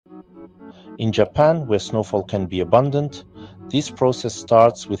In Japan, where snowfall can be abundant, this process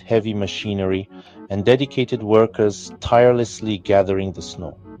starts with heavy machinery and dedicated workers tirelessly gathering the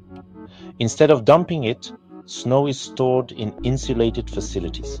snow. Instead of dumping it, snow is stored in insulated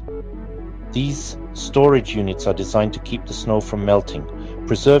facilities. These storage units are designed to keep the snow from melting,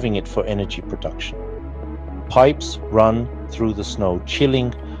 preserving it for energy production. Pipes run through the snow,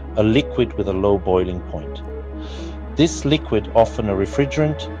 chilling a liquid with a low boiling point. This liquid, often a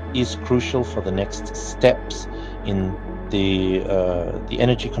refrigerant, is crucial for the next steps in the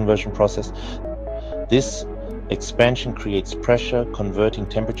energy conversion process. This expansion creates pressure, converting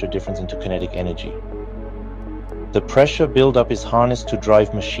temperature difference into kinetic energy. The pressure buildup is harnessed to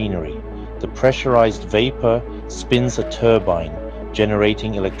drive machinery. The pressurized vapor spins a turbine,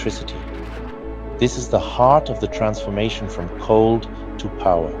 generating electricity. This is the heart of the transformation from cold to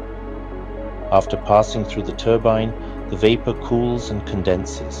power. After passing through the turbine, the vapor cools and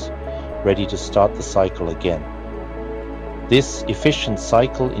condenses, ready to start the cycle again. This efficient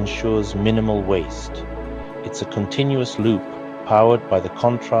cycle ensures minimal waste. It's a continuous loop, powered by the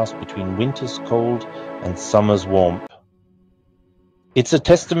contrast between winter's cold and summer's warmth. It's a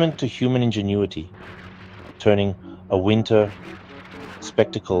testament to human ingenuity, turning a winter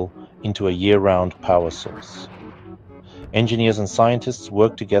spectacle into a year-round power source. Engineers and scientists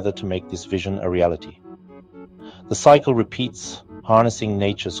work together to make this vision a reality. The cycle repeats, harnessing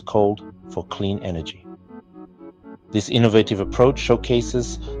nature's cold for clean energy. This innovative approach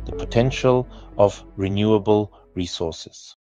showcases the potential of renewable resources.